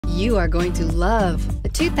You are going to love the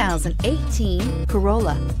 2018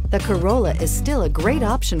 Corolla. The Corolla is still a great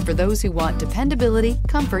option for those who want dependability,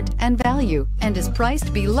 comfort, and value, and is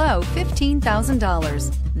priced below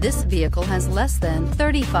 $15,000. This vehicle has less than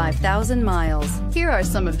 35,000 miles. Here are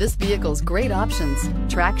some of this vehicle's great options: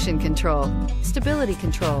 traction control, stability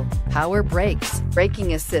control, power brakes,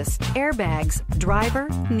 braking assist, airbags, driver,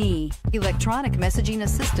 knee, electronic messaging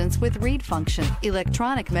assistance with read function,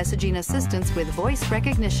 electronic messaging assistance with voice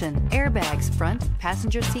recognition, airbags front,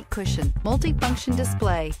 passenger seat cushion, multifunction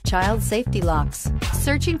display, child safety locks.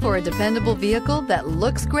 Searching for a dependable vehicle that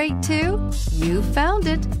looks great too? You found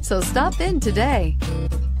it, so stop in today.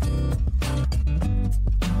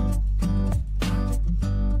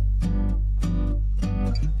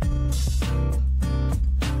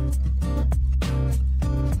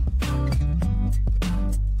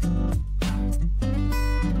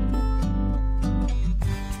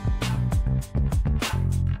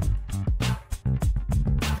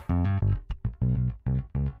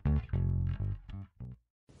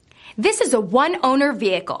 This is a one-owner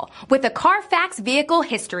vehicle with a Carfax Vehicle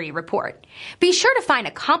History Report. Be sure to find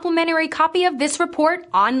a complimentary copy of this report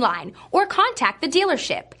online or contact the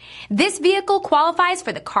dealership. This vehicle qualifies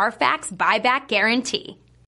for the Carfax Buyback Guarantee.